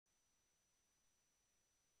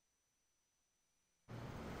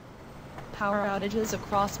power outages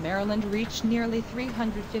across Maryland reached nearly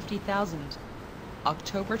 350,000.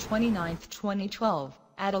 October 29, 2012,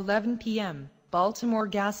 at 11 p.m., Baltimore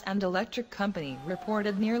Gas and Electric Company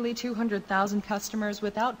reported nearly 200,000 customers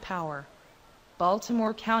without power.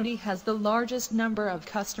 Baltimore County has the largest number of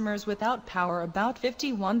customers without power, about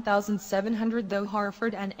 51,700, though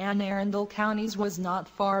Harford and Anne Arundel counties was not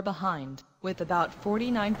far behind, with about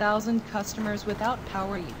 49,000 customers without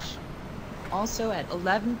power each. Also at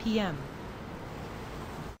 11 p.m.,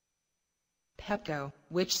 Pepco,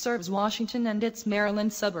 which serves Washington and its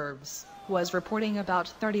Maryland suburbs, was reporting about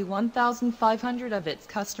 31,500 of its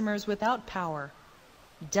customers without power.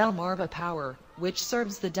 Delmarva Power, which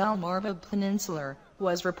serves the Delmarva Peninsula,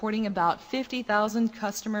 was reporting about 50,000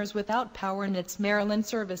 customers without power in its Maryland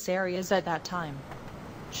service areas at that time.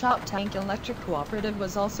 Choptank Electric Cooperative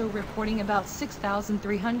was also reporting about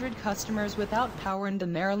 6,300 customers without power in the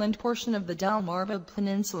Maryland portion of the Delmarva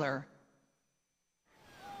Peninsula.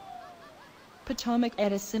 Potomac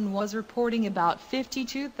Edison was reporting about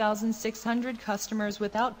 52,600 customers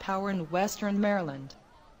without power in western Maryland.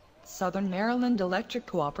 Southern Maryland Electric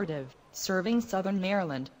Cooperative, serving Southern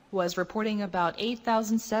Maryland, was reporting about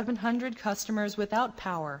 8,700 customers without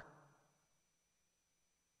power.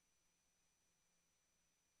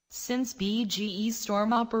 Since BGE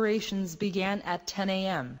storm operations began at 10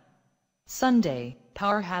 a.m. Sunday,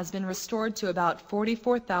 power has been restored to about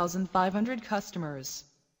 44,500 customers.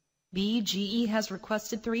 BGE has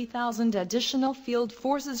requested 3,000 additional field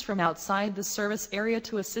forces from outside the service area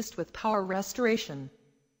to assist with power restoration.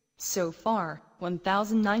 So far,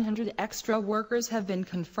 1,900 extra workers have been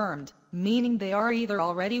confirmed, meaning they are either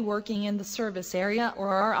already working in the service area or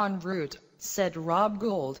are en route, said Rob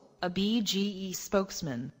Gold, a BGE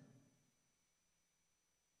spokesman.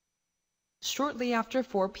 Shortly after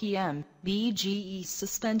 4 p.m., BGE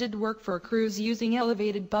suspended work for crews using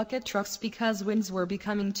elevated bucket trucks because winds were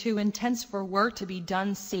becoming too intense for work to be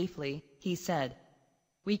done safely, he said.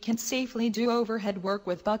 "We can safely do overhead work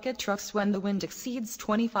with bucket trucks when the wind exceeds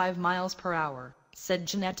 25 miles per hour, said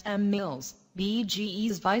Jeanette M. Mills,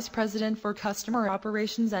 BGE's Vice President for Customer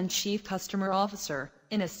Operations and Chief Customer Officer,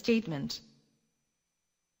 in a statement.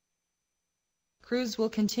 Crews will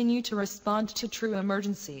continue to respond to true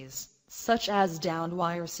emergencies, such as downed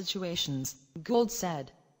wire situations, Gold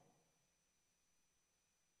said.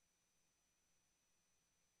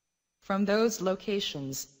 From those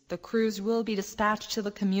locations, the crews will be dispatched to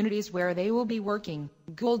the communities where they will be working,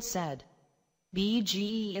 Gold said.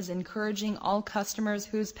 BGE is encouraging all customers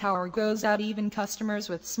whose power goes out, even customers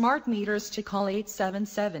with smart meters, to call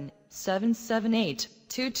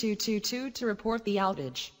 877-778-2222 to report the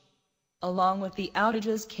outage. Along with the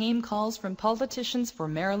outages came calls from politicians for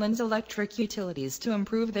Maryland's electric utilities to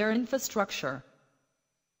improve their infrastructure.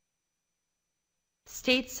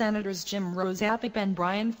 State Senators Jim Rosapip and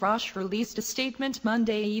Brian Frosch released a statement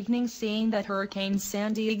Monday evening saying that Hurricane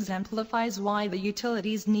Sandy exemplifies why the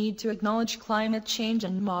utilities need to acknowledge climate change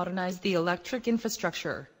and modernize the electric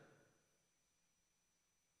infrastructure.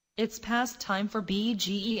 It's past time for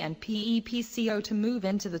BGE and PEPCO to move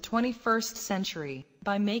into the 21st century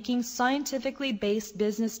by making scientifically based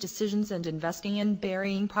business decisions and investing in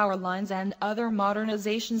burying power lines and other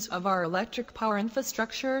modernizations of our electric power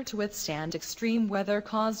infrastructure to withstand extreme weather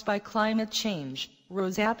caused by climate change,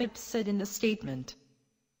 Rosapip said in the statement.